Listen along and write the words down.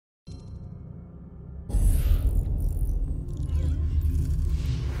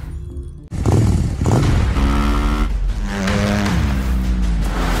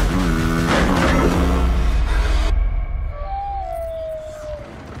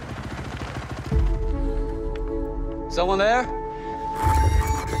Someone there?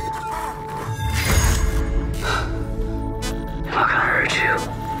 I'm not gonna hurt you.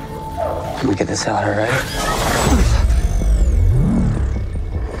 I'm gonna get this out, all right?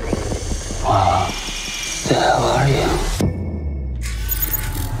 Wow. Who the hell are you?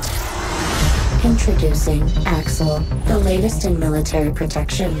 Introducing A.X.L, the latest in military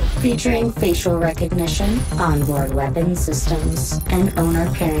protection, featuring facial recognition, onboard weapon systems, and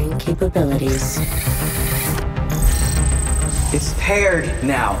owner pairing capabilities. It's paired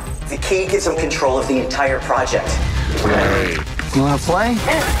now. The key gives them control of the entire project. Hey, you wanna play?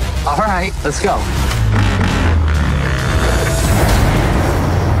 All right, let's go.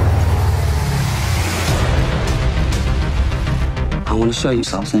 I want to show you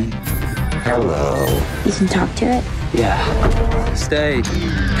something. Hello. You can talk to it? Yeah. Stay.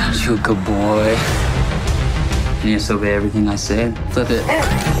 Aren't you a good boy? And you just obey everything I say? Flip it.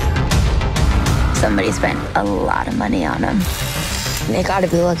 Somebody spent a lot of money on him. They gotta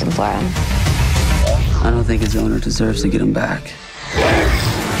be looking for him. I don't think his owner deserves to get him back.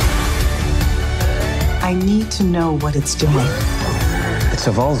 I need to know what it's doing. It's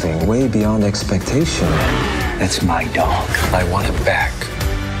evolving way beyond expectation. That's my dog. I want it back.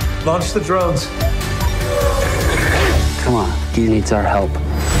 Launch the drones. Come on, he needs our help.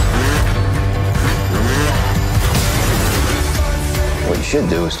 What you should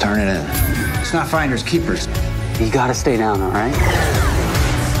do is turn it in. It's not finders keepers. You gotta stay down, all right?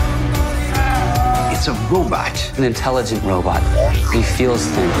 It's a robot. An intelligent robot. He feels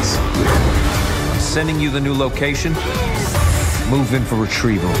things. I'm sending you the new location. Move in for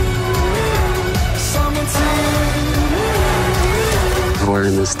retrieval. We're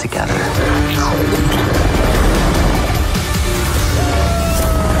in this together.